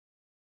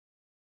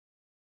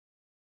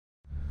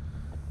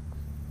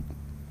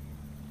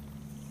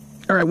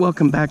All right,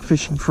 welcome back,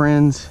 fishing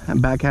friends.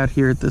 I'm back out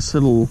here at this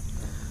little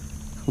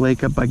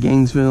lake up by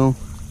Gainesville.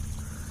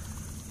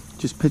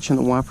 Just pitching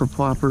the whopper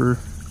plopper,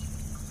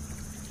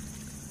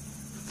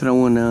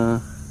 throwing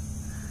the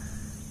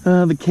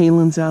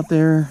Kalins out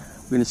there.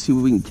 We're gonna see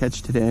what we can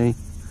catch today.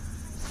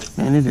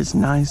 And it is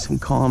nice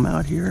and calm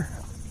out here.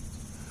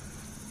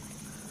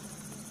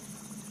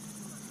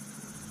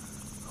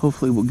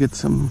 Hopefully we'll get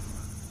some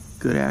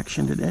good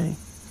action today.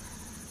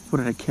 What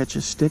did I catch?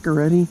 A stick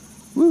already?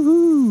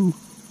 Woohoo!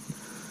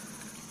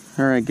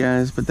 Alright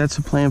guys, but that's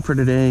the plan for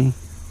today.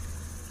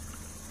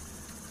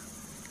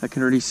 I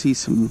can already see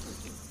some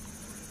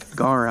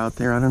gar out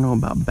there. I don't know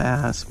about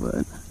bass,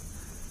 but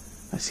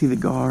I see the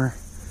gar.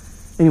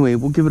 Anyway,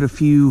 we'll give it a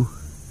few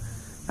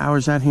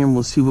hours out here and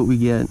we'll see what we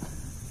get.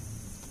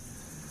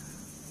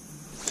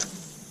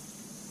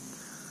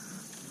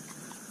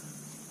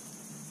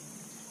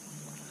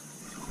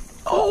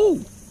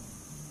 Oh!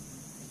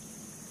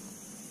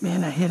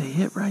 Man, I hit a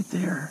hit right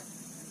there.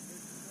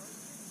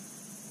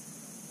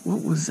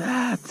 What was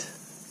that?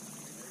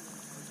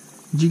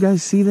 Did you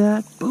guys see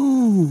that?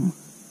 Boom!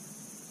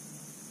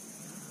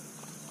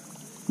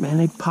 Man,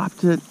 they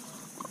popped it.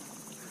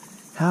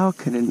 How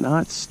could it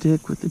not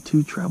stick with the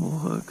two treble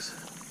hooks?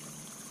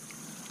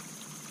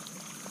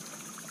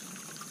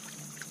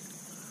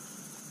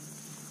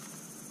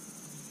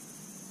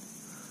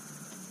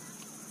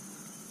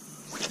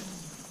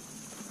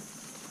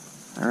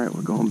 All right,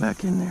 we're going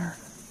back in there.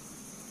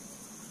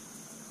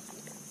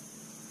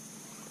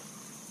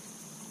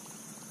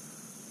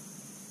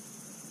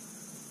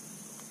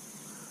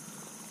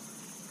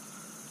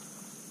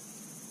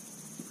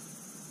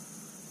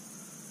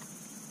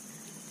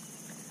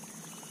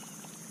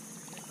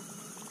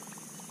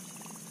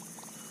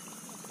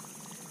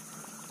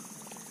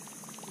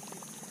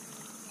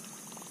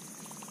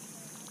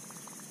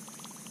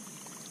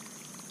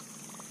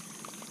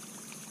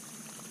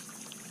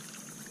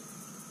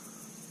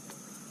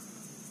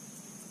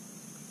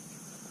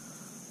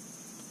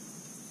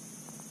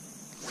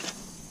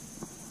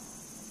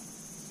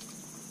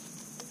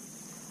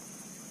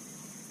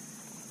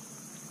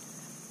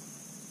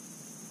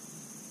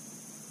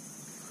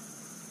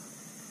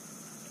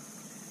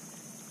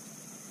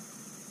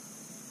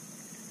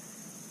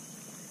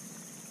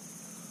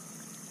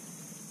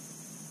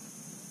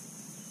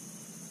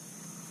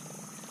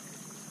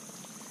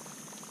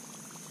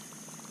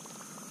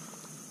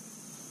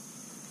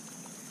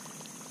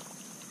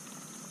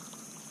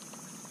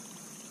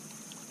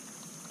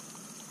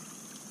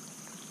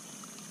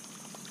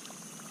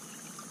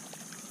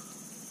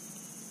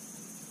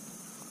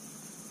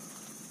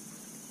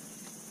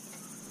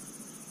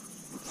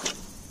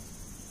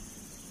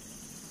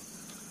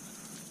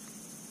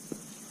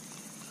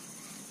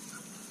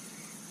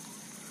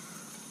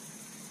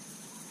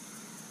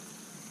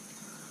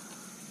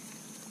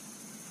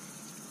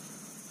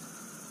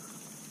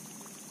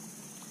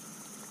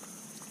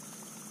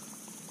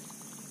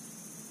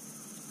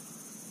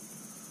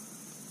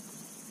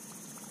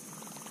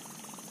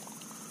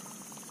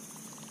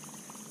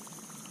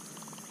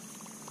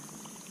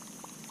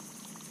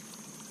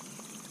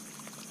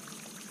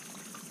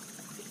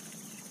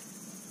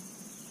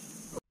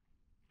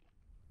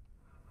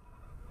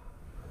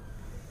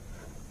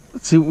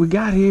 Let's see what we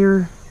got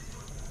here.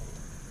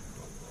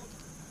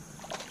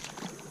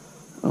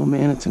 Oh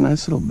man, it's a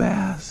nice little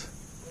bass.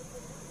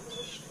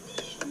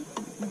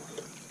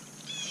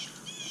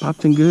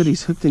 Popped in good.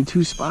 He's hooked in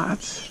 2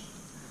 spots.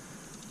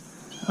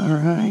 All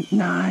right,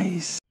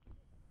 nice.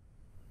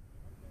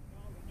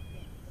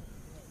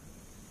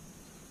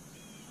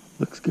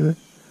 Looks good.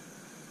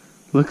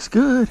 Looks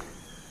good.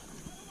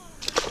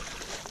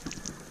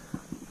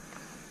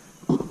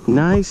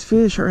 Nice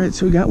fish. All right,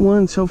 so we got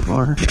one so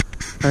far.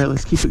 All right,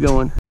 let's keep it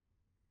going.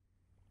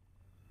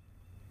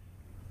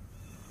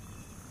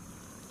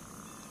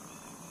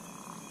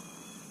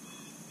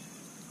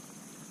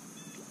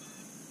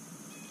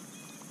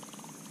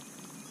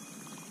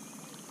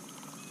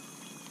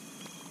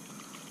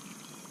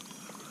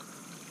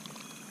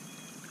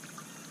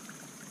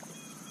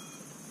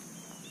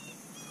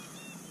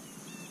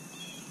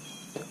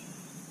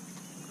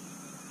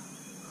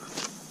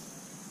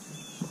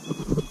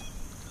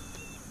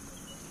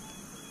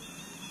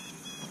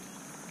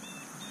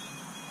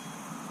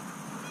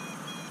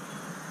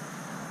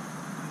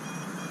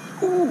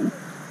 Ooh,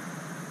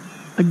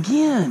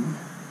 again.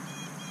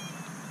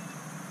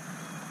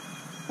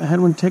 I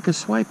had one take a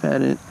swipe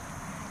at it.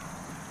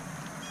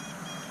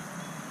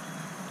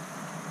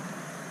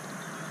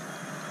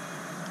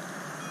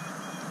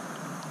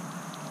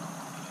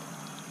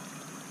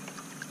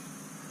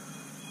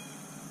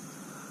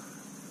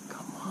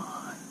 Come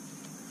on.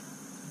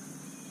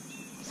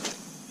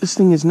 This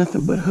thing is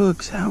nothing but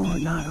hooks. How are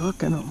we not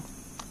hooking them?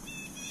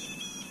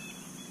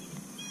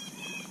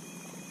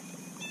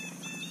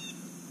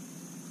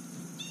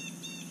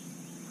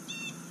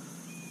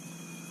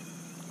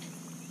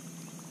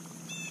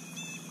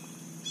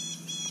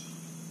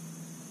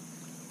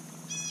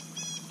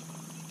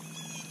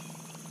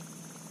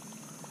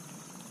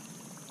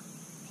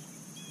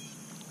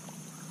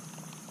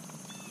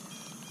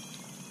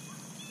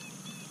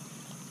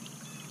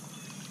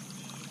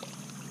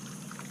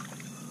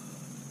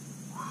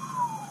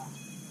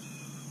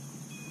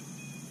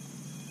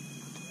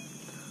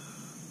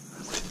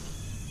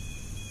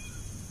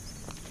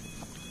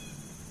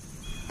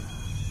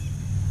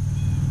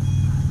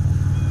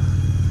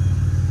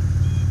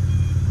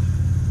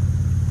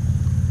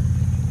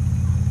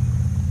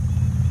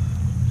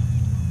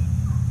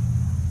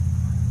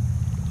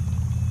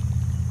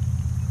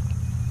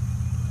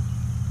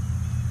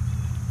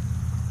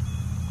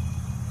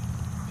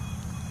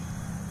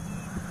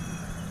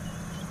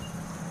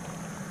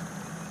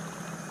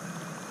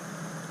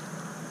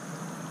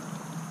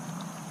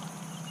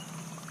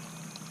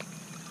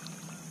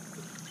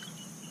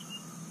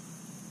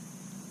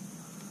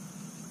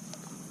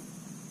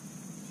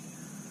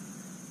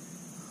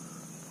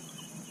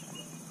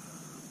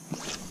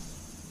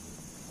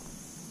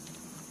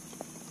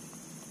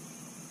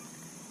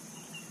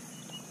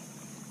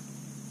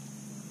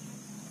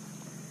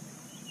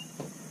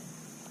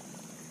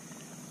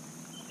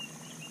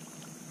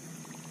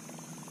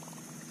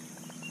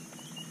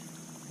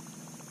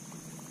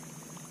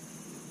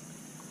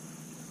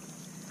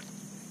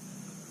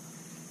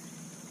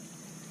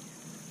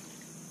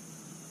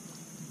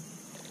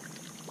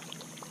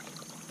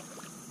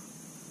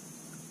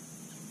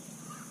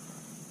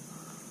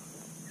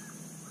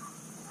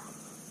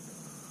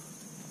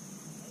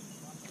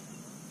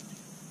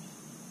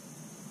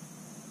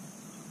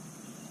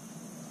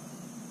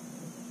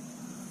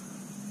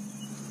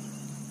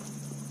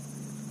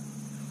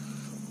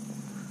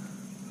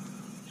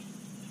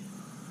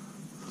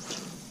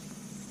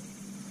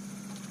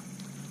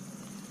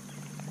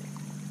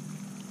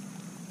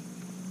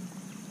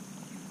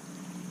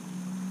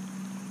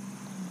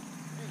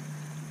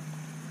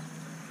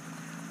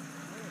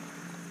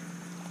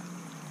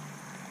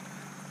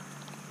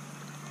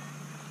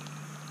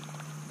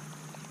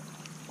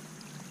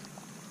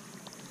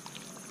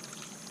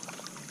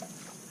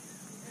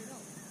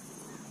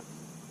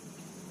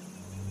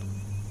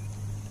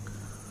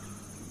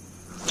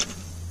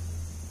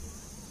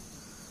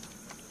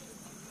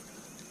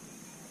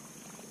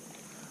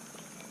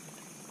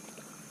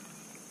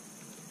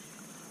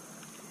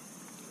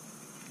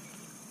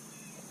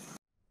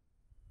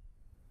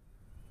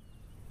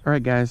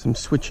 Alright guys, I'm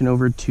switching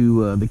over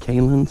to the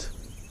Kalins.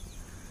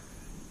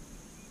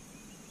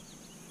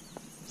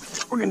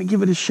 We're gonna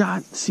give it a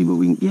shot, see what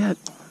we can get.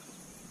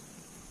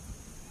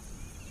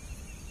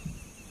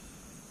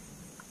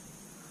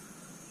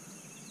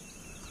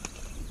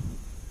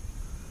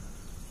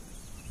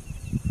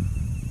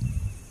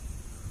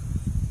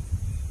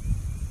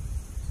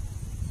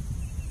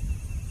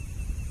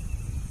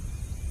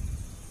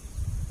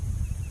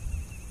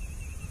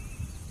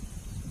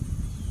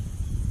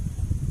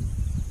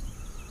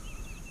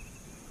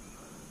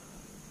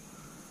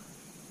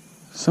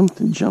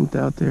 Something jumped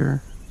out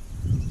there.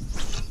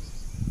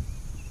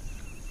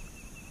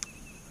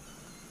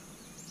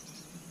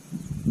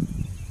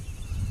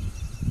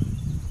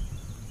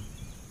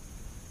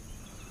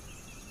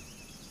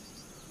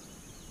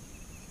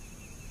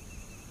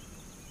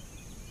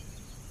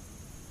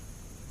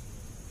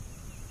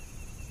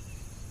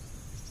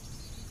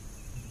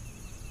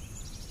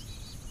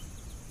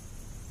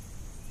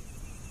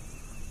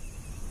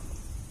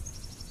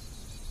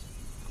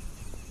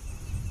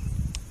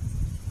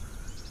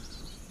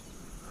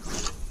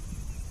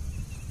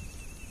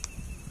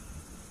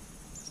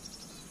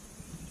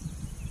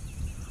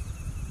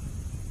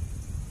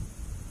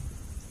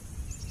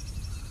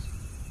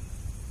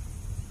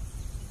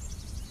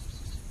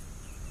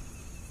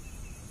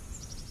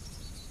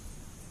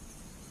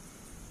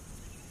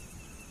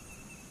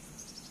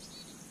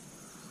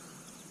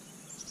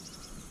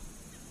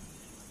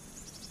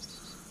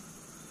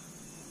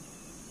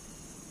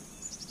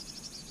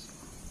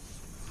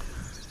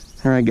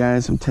 Alright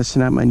guys, I'm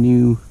testing out my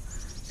new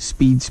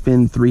Speed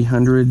Spin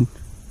 300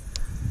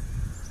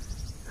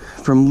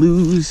 from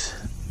Lose.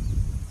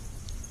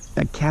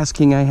 That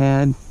casking I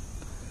had,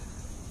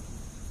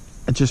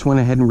 I just went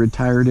ahead and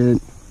retired it.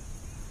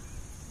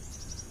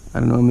 I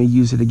don't know, I may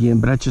use it again,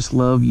 but I just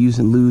love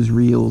using Lose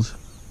reels.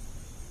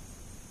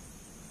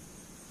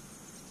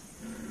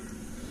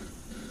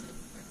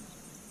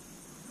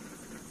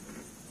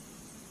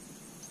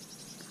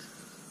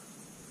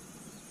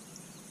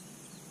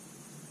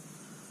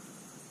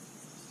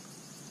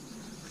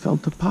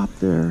 Felt a pop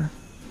there.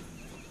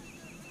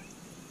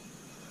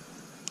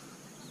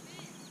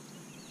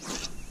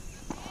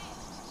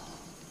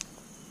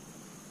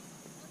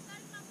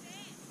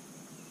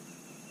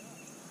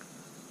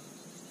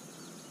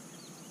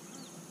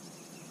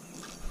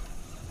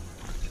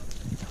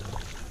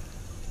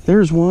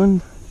 There's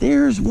one.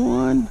 There's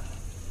one.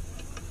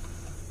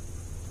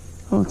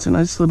 Oh, it's a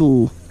nice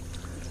little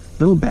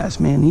bass,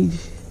 man.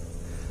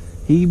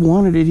 He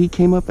wanted it. He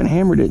came up and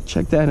hammered it.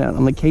 Check that out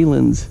on the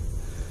Kalins.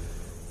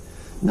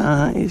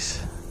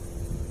 Nice.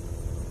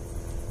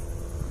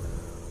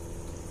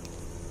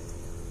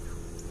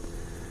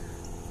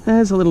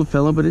 That's a little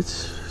fella, but it's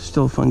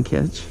still a fun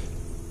catch.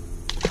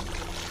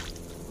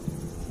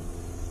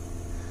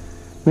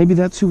 Maybe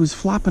that's who was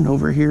flopping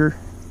over here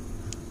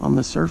on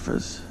the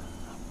surface.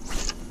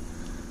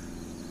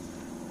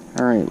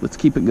 All right, let's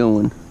keep it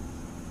going.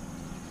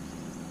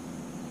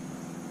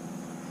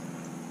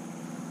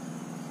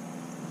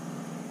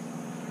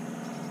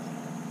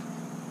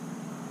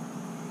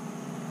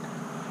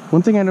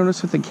 One thing I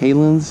noticed with the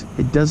Kalins,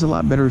 it does a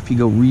lot better if you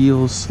go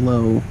real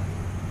slow.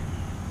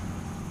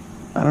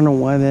 I don't know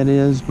why that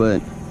is,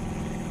 but...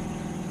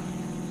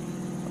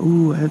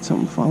 Ooh, I had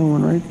something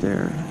following right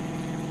there.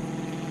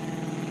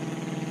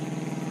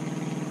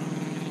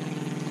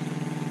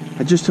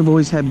 I just have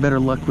always had better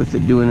luck with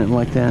it doing it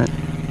like that.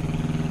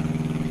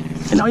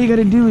 And all you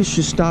gotta do is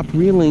just stop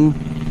reeling,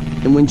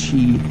 and when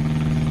she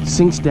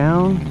sinks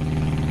down,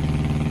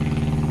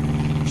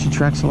 she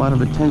attracts a lot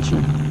of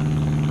attention.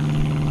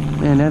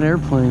 Man, that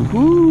airplane,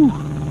 whoo!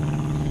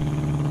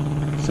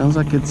 Sounds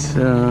like it's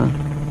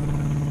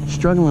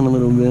struggling a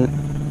little bit.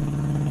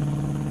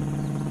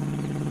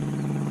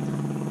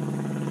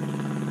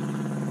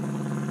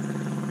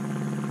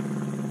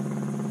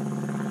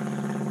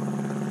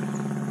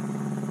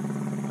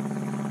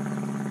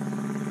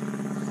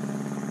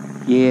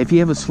 Yeah, if you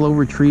have a slow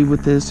retrieve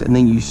with this and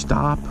then you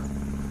stop,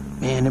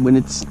 man, and when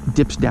it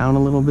dips down a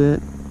little bit,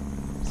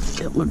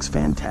 it looks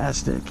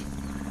fantastic.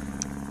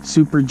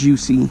 Super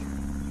juicy.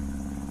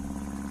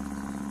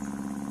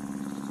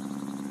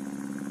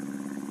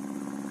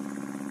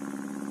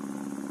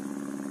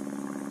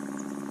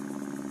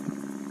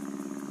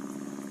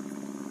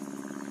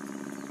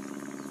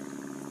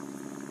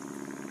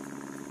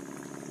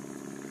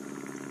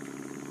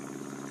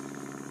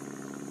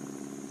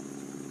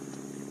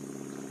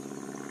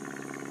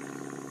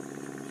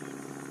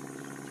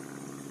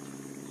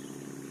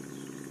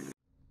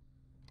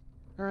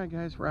 Alright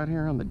guys, we're out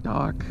here on the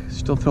dock,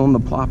 still throwing the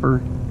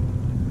plopper,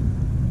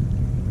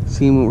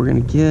 seeing what we're gonna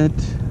get.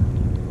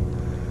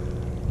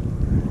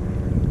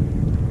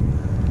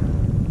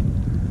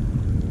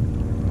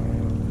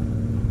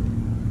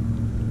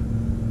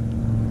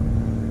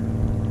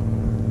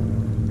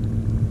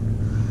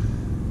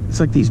 It's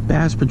like these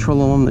bass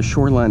patrol along the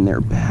shoreline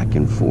there, back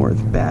and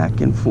forth, back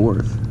and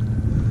forth.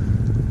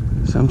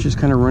 So I'm just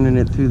kind of running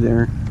it through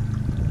there.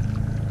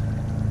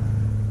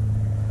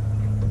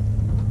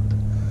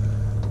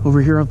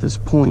 over here off this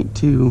point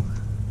too.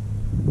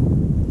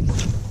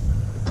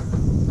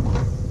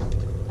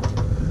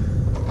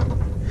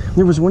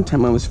 There was one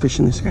time I was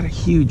fishing this. I got a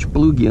huge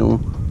bluegill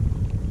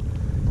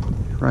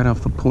right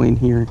off the point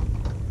here.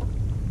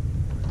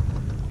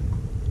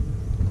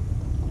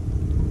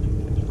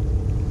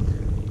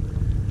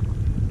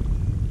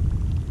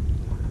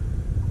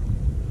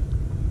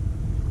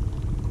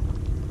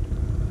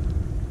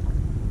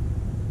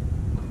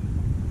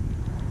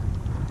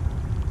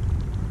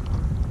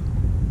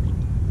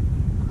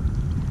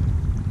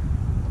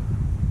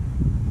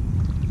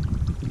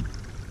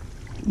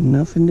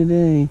 Nothing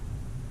today.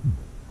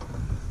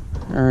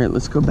 All right,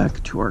 let's go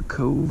back to our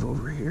cove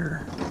over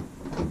here.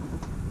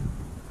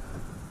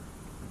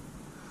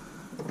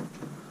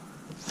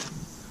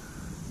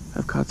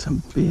 I've caught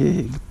some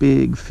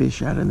big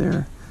fish out of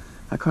there.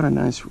 I caught a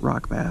nice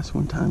rock bass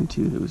one time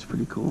too. That was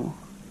pretty cool.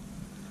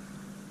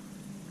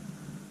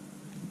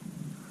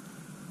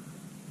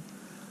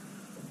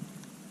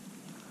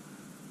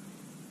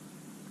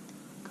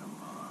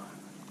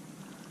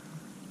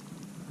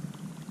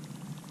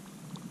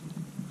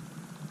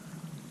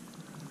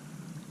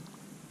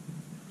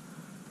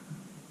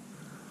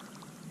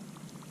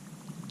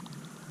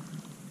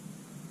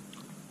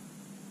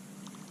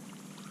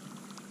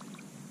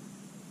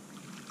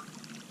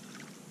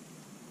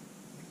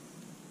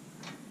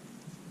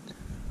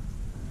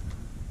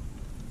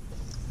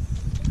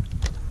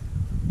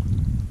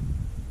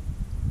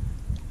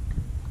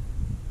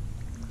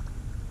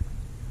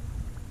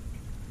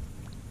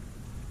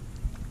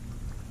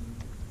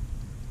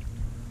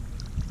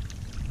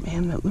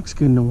 Man, that looks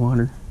good in the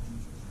water.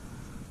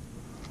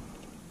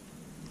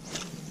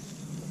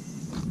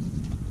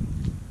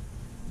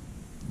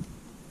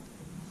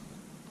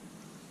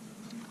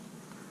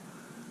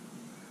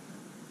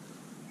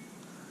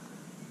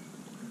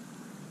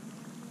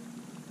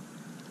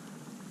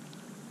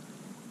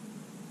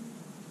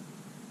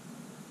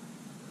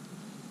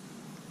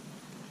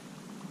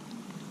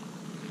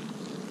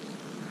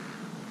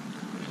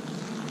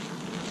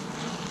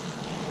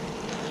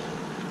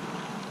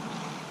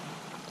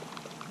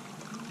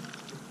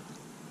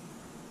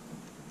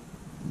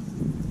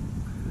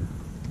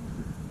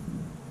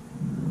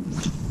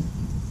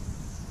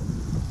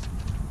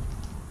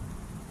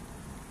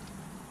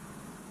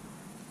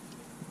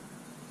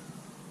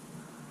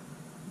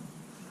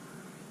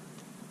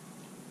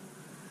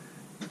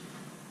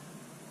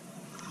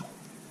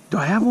 Do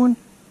I have one?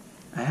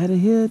 I had a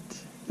hit.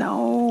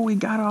 No, he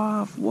got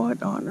off.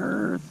 What on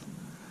earth?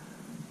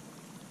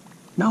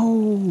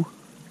 No.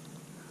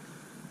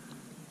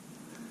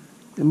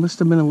 It must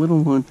have been a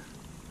little one.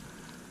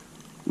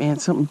 Man,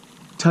 something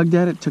tugged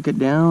at it, took it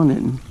down,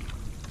 and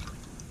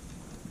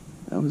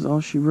that was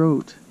all she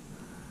wrote.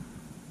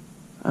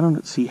 I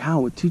don't see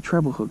how, with 2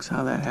 treble hooks,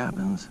 how that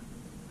happens.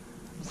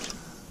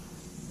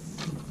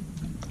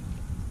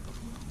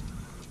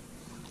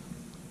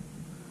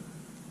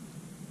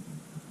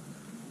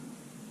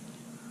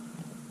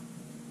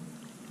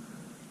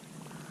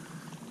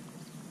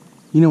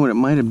 You know what it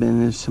might have been?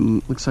 There's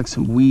some, looks like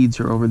some weeds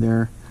are over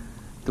there.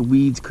 The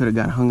weeds could have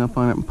got hung up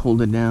on it and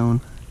pulled it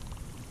down.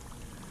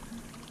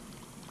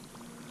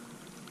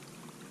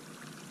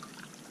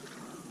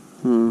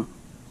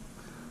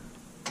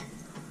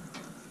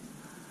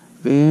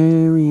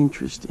 Very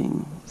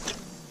interesting.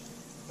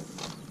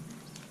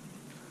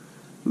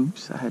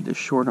 Oops, I had to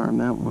short arm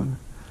that one.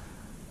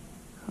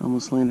 I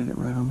almost landed it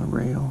right on the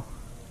rail.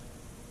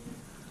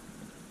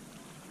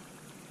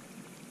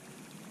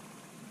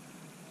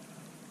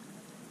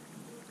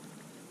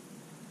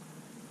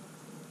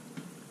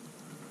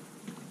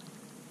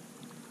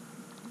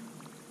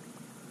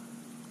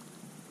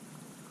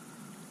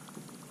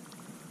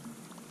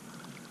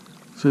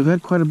 So we've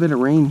had quite a bit of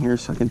rain here,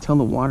 so I can tell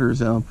the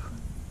water's up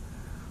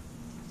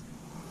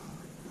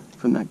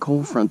from that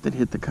cold front that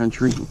hit the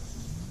country.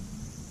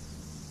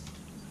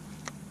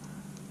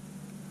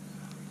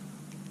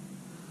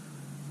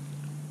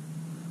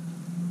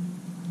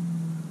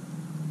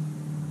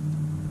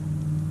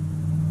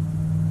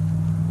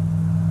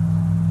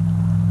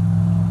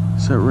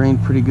 So it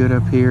rained pretty good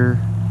up here.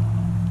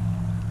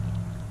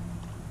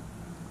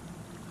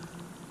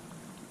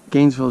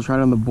 Gainesville's right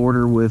on the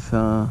border with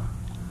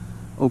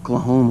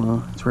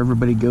Oklahoma. It's where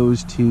everybody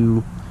goes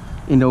to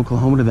into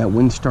Oklahoma, to that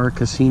Windstar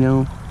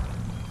Casino.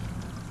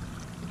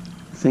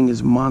 The thing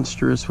is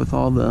monstrous with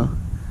all the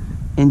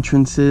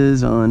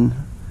entrances on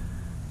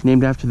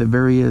named after the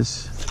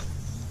various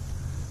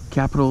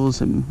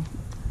capitals and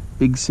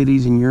big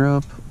cities in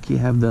Europe. You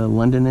have the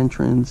London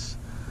entrance,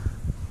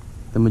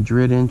 the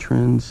Madrid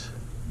entrance,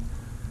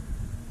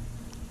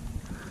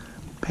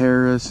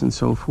 Paris, and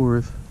so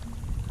forth.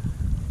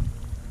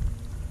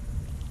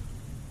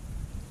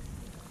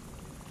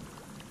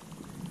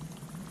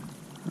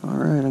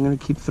 Alright, I'm going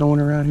to keep throwing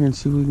her out here and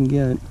see what we can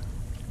get.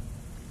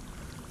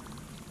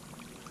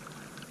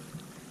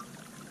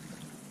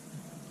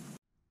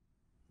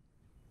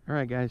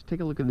 Alright guys, take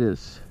a look at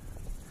this.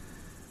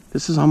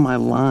 This is on my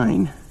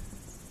line.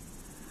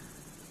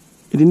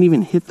 It didn't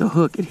even hit the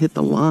hook, it hit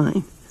the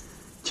line.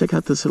 Check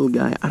out this little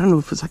guy. I don't know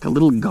if it's like a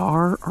little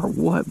gar or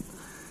what.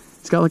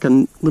 It's got like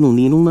a little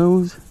needle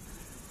nose.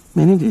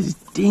 Man, it is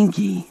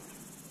dinky.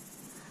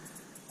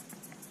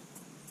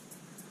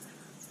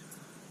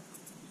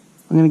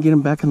 I'm gonna get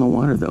him back in the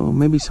water though.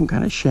 Maybe some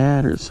kind of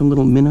shad or some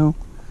little minnow.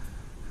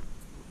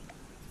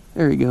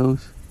 There he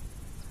goes.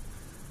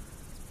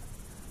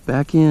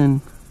 Back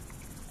in.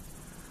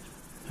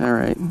 All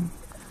right.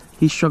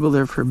 He struggled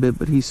there for a bit,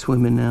 but he's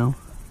swimming now.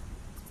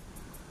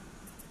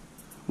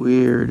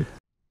 Weird.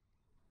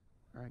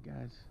 All right,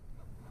 guys.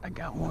 I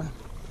got one.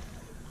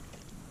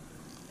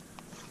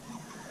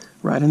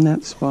 Right in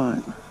that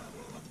spot.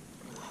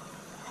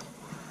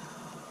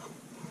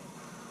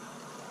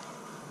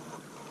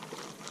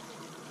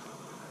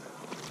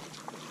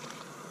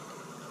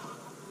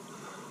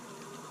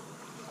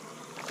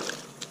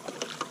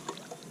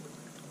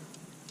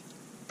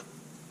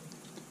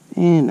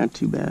 And not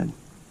too bad.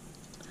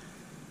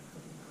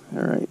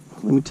 All right,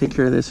 let me take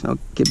care of this and I'll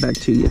get back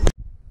to you.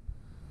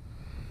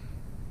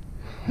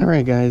 All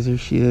right, guys, there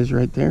she is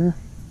right there.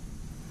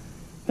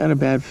 Not a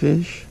bad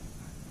fish.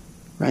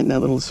 Right in that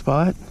little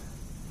spot.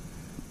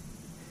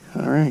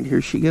 All right,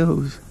 here she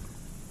goes.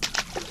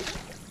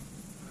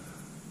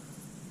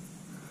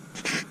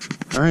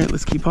 All right,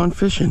 let's keep on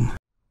fishing.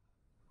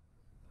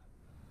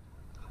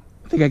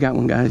 I think I got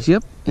one, guys.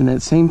 Yep, in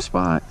that same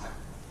spot.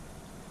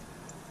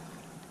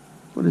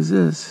 What is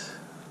this?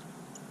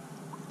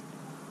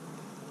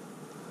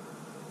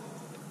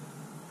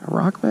 A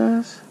rock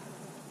bass?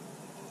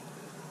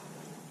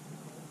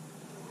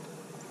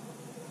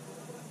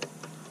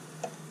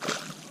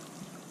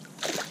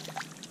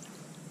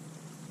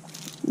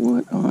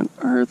 What on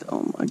earth?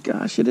 Oh my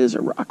gosh, it is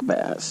a rock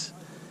bass.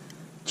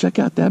 Check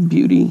out that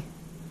beauty.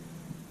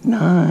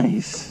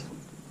 Nice.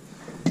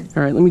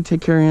 All right, let me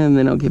take care of him and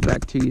then I'll get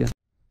back to you.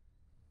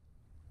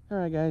 All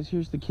right, guys,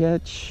 here's the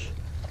catch.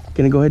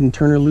 Gonna go ahead and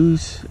turn her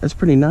loose. That's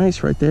pretty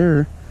nice right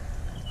there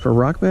for a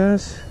rock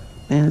bass.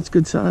 Man, it's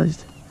good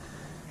sized.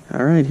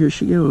 All right, here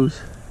she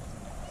goes.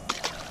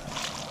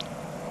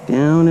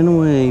 Down and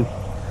away.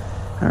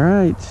 All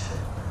right.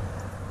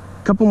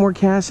 A couple more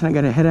casts and I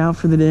gotta head out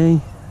for the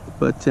day.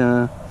 But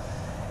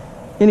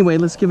anyway,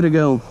 let's give it a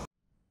go.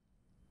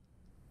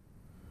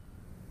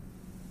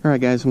 All right,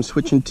 guys, I'm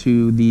switching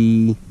to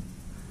the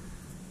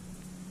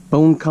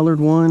bone colored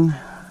one.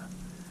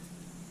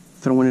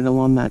 Throwing it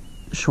along that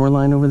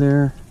shoreline over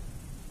there.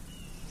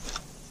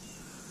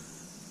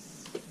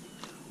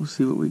 We'll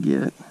see what we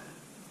get.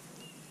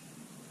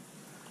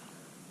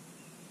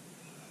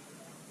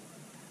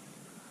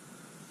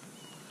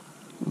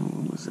 Oh,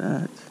 what was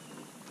that?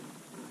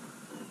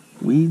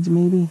 Weeds,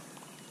 maybe?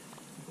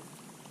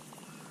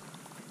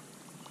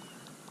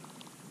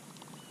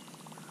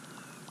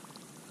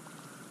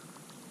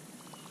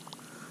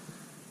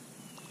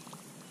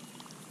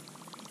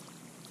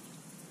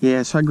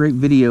 Yeah, I saw a great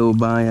video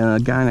by a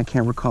guy, and I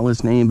can't recall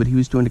his name, but he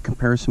was doing a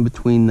comparison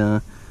between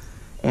the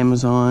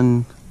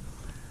Amazon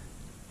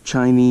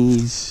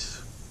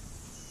Chinese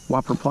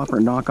Whopper Plopper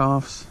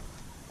knockoffs.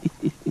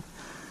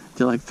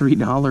 They're like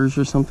 $3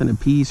 or something a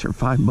piece, or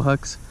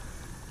 $5.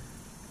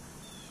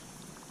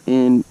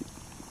 And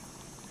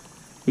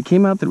it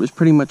came out that it was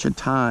pretty much a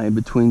tie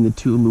between the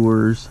two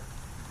lures,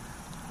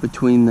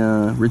 between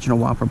the original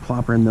Whopper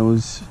Plopper and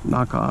those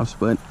knockoffs,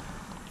 but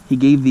he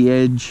gave the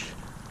edge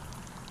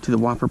to the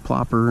Whopper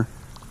Plopper,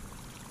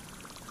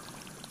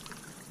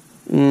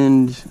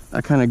 and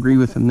I kind of agree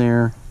with him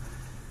there.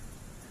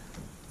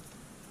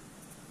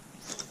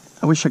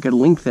 I wish I could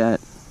link that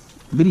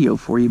video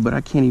for you, but I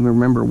can't even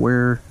remember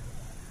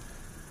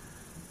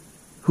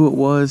who it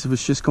was. It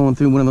was just going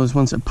through one of those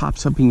ones that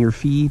pops up in your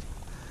feed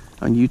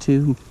on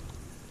YouTube.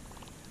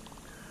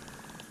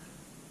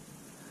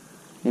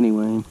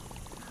 Anyway,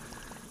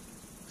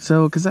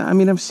 so because I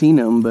mean I've seen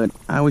them, but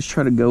I always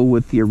try to go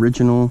with the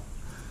original.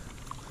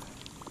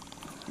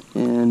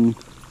 And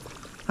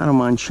I don't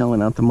mind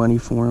shelling out the money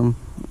for them.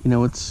 You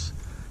know,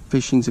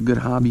 fishing's a good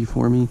hobby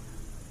for me.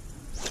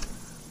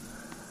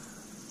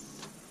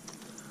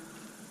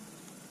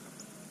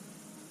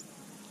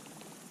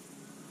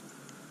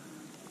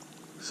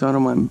 So I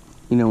don't mind,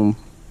 you know,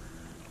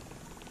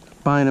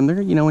 buying them.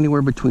 They're, you know,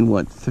 anywhere between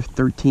what,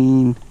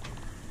 13,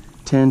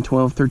 10,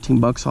 12, 13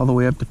 bucks all the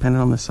way up, depending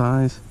on the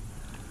size.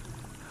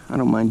 I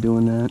don't mind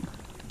doing that.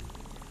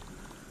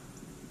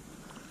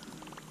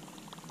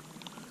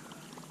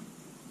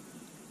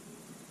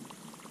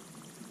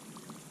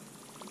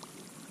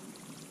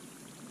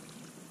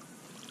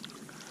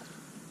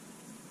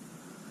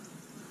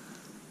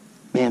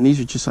 Man, these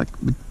are just like,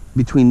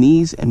 between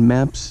these and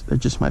Meps, they're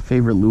just my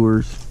favorite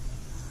lures.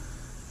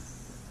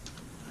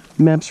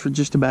 Meps for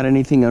just about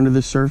anything under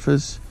the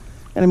surface.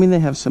 And I mean, they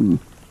have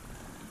some,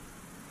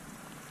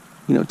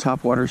 you know,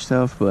 top water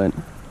stuff, but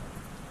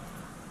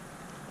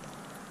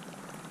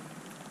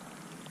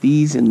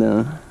these and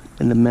the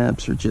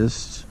Meps are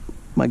just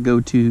my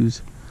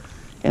go-tos,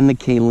 and the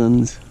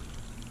Kalins.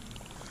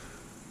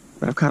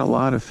 But I've caught a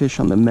lot of fish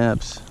on the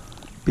Meps,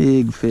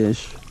 big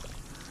fish.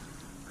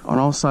 On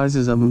all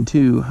sizes of them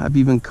too. I've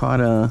even caught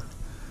a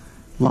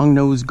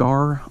long-nosed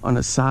gar on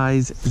a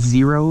size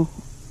 0.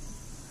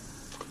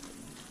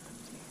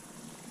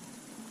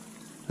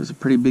 There's a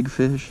pretty big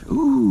fish.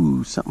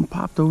 Ooh, something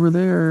popped over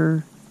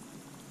there.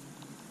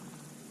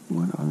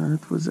 What on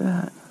earth was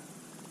that?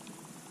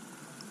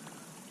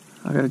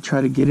 I gotta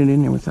try to get it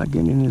in there without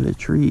getting into the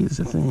tree is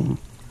the thing.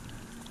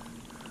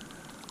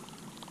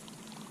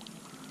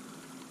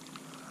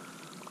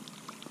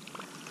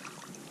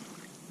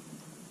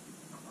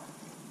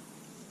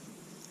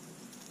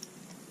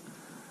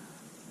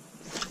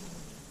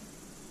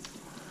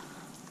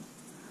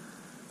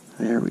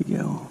 There we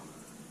go.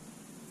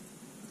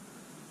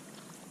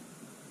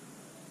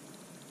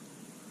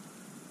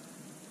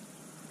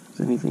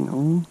 Is anything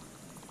home?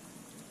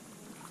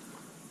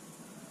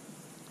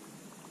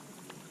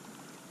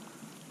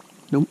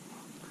 Nope.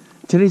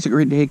 Today's a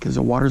great day because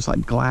the water's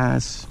like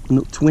glass.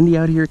 It's windy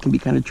out here. It can be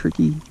kind of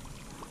tricky.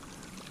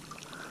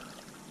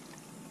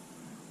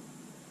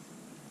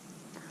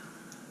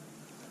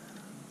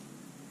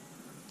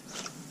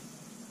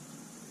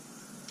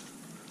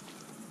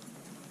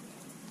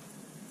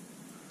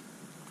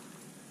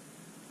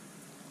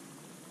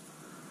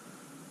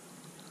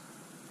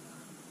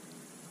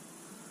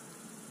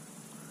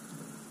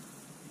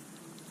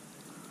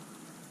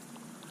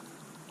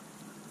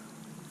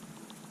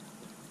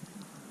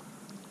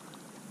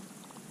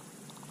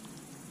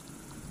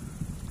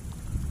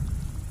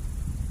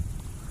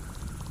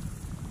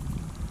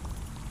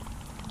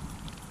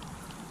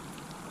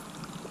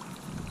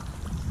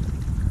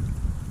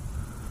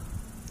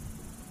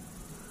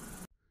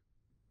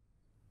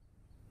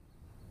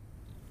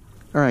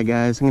 Alright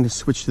guys, I'm going to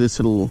switch to this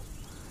little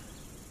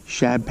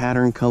shad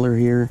pattern color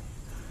here.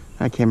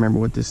 I can't remember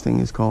what this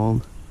thing is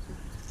called.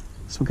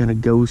 Some kind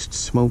of ghost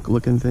smoke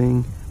looking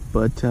thing.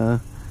 But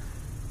gonna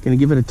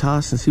give it a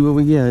toss and see what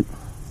we get.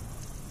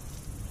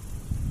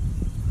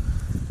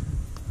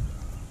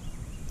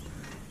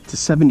 It's a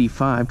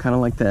 75, kind of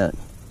like that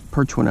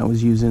perch one I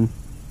was using.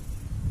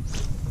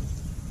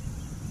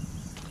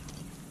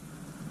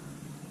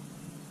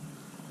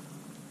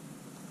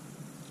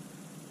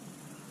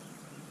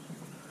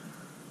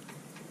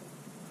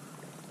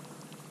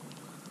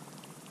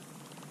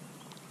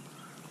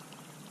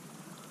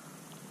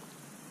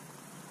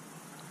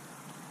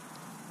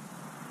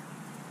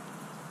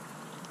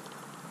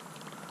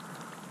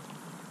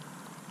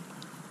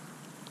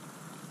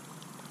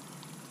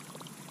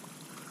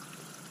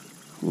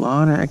 A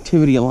lot of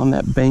activity along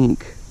that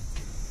bank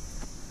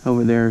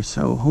over there,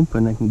 so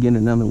hoping I can get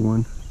another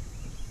one.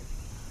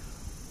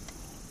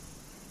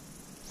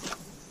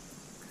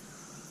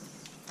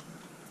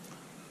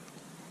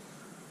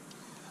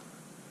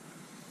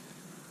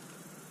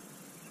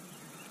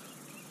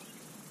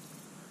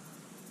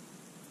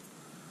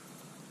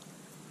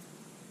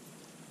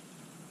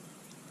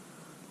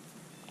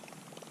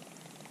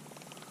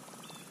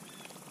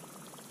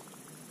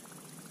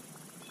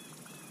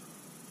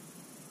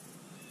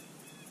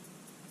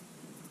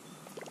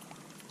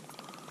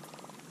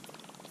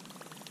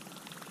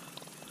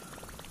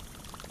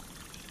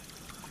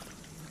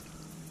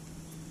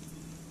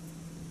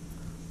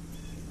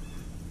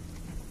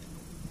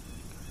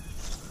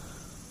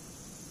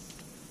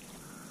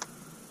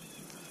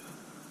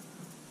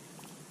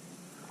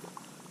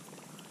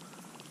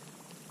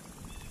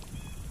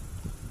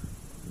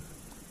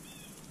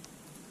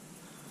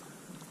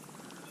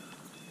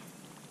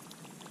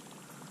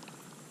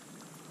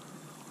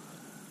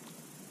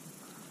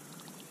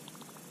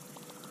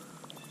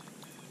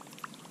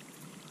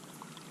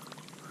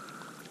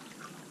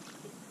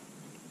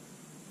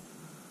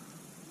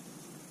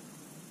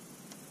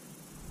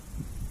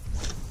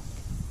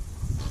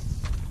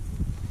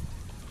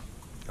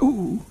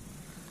 Ooh,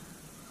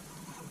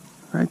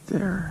 right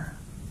there.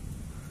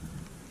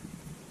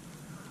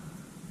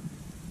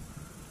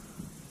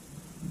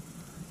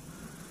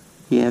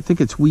 Yeah, I think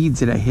it's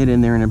weeds that I hit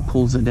in there and it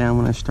pulls it down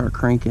when I start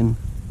cranking.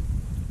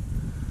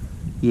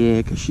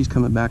 Yeah, because she's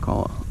coming back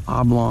all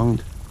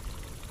oblonged.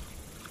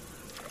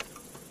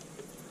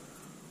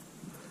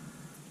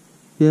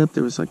 Yep,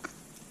 there was like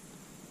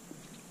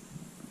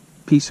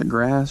a piece of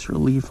grass or a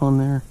leaf on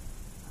there.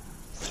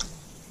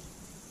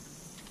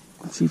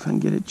 Let's see if I can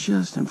get it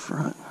just in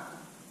front.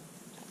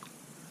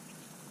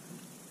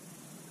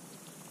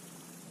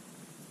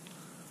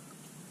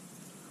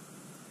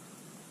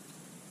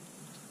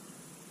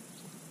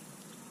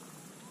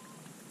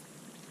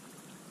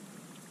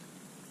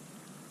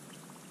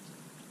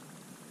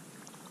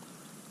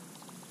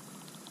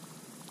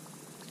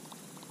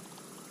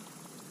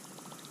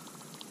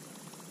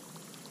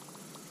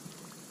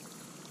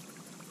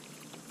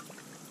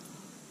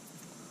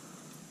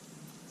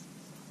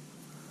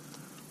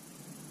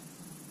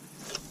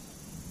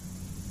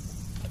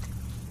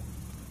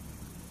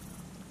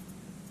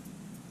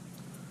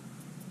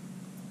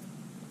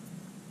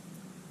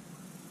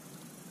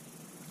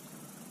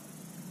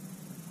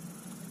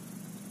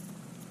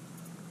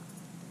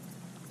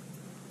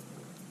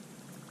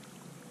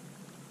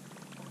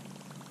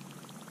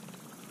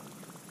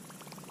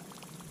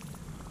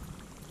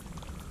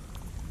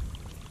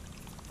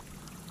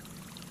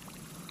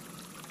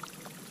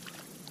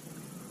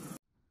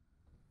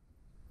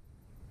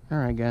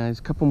 Alright guys,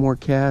 a couple more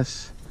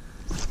casts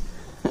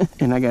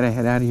and I gotta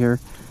head out of here.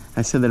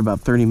 I said that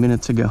about 30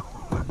 minutes ago.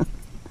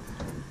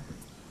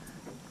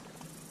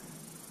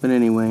 But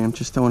anyway, I'm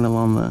just throwing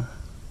along the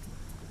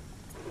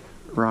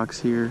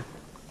rocks here,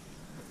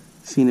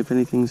 seeing if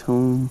anything's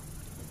home.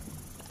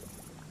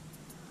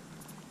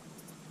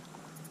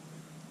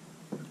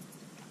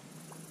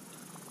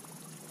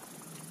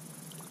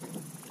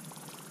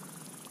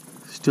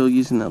 Still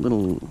using that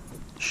little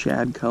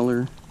shad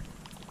color.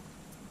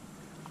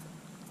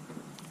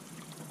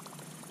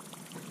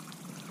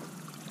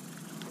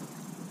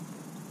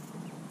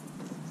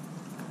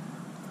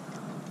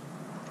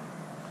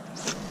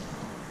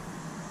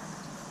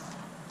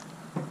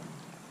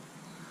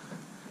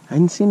 I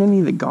hadn't seen any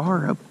of the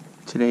gar up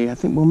today. I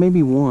think, well,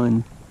 maybe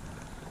one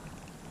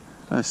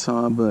I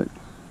saw, but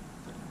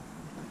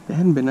they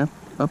hadn't been up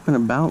and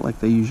about like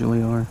they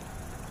usually are.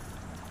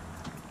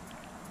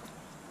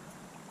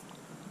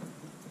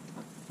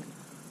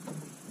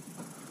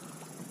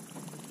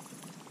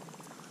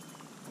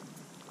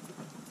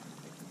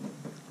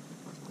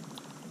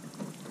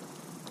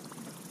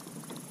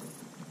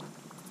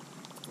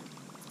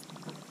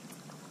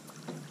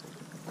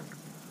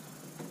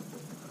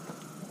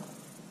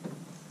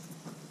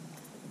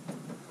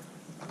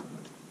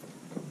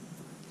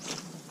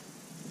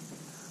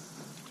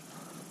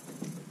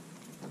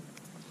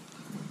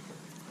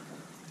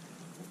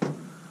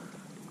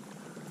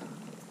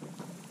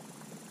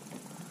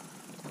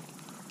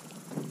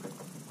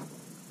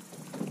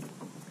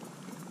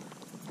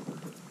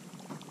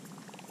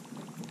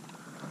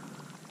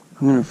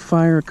 I'm gonna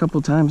fire a couple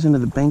times into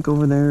the bank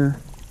over there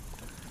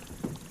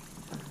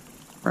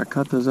where I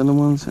caught those other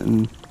ones,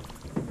 and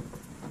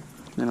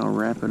then I'll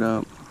wrap it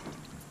up.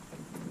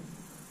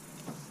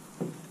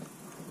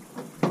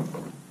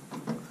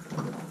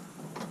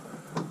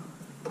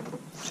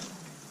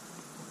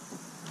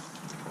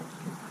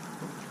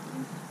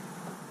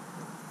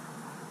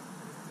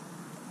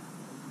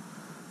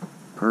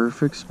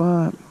 Perfect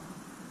spot.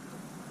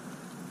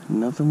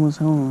 Nothing was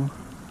home.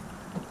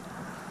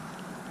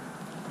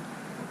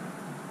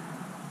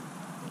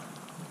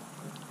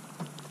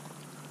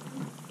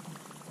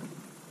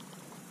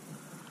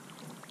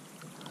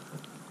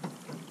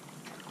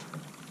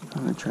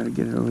 I'm gonna try to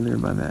get it over there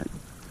by that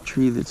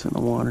tree that's in the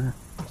water.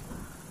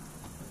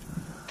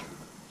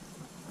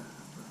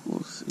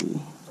 We'll see.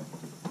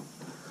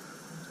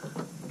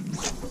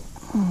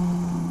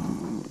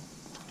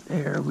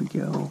 There we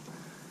go.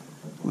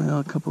 Well,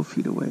 a couple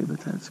feet away,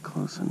 but that's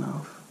close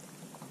enough.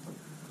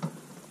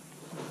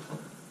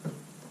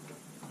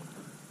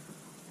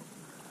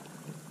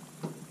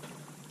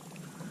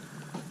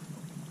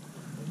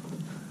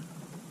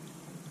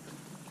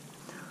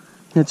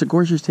 It's a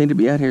gorgeous day to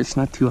be out here. It's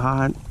not too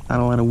hot, not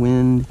a lot of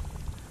wind.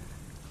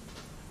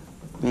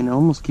 And it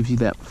almost gives you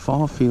that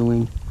fall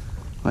feeling,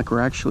 like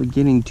we're actually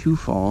getting to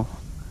fall.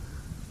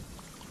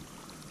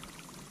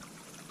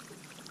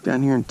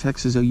 Down here in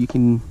Texas, though, you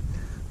can,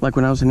 like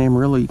when I was in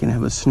Amarillo, you can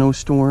have a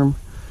snowstorm,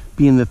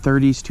 be in the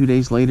 30s, 2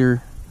 days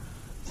later,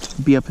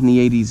 be up in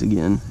the 80s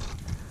again.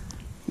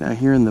 Now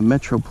here in the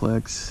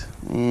Metroplex,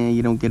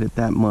 you don't get it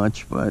that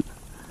much, but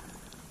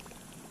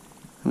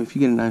I mean, if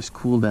you get a nice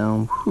cool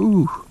down,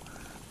 whew,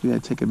 you gotta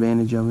take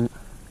advantage of it.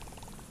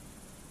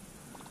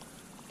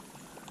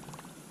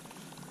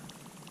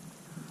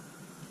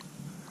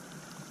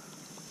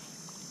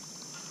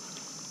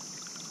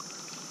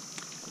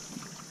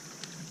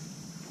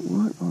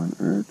 What on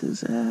earth is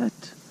that?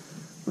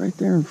 Right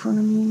there in front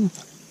of me?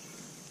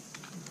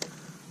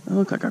 That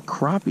looked like a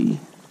crappie.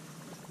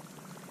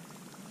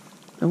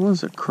 That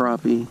was a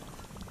crappie.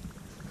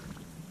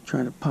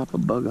 Trying to pop a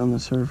bug on the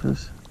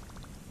surface.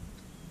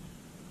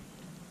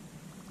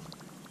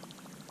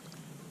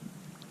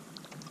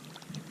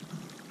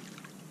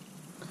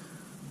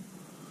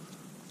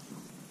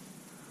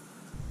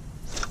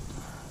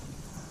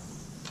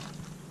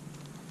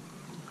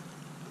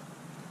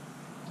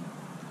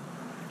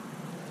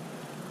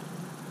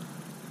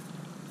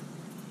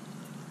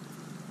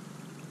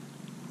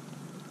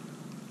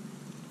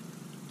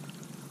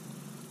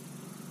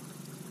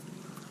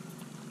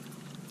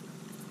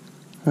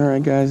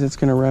 Alright guys, that's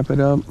going to wrap it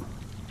up.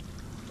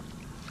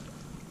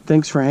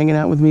 Thanks for hanging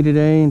out with me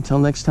today. Until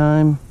next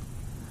time,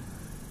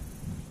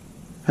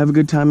 have a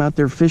good time out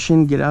there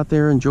fishing. Get out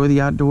there, enjoy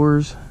the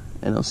outdoors,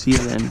 and I'll see you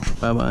then.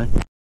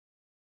 Bye-bye.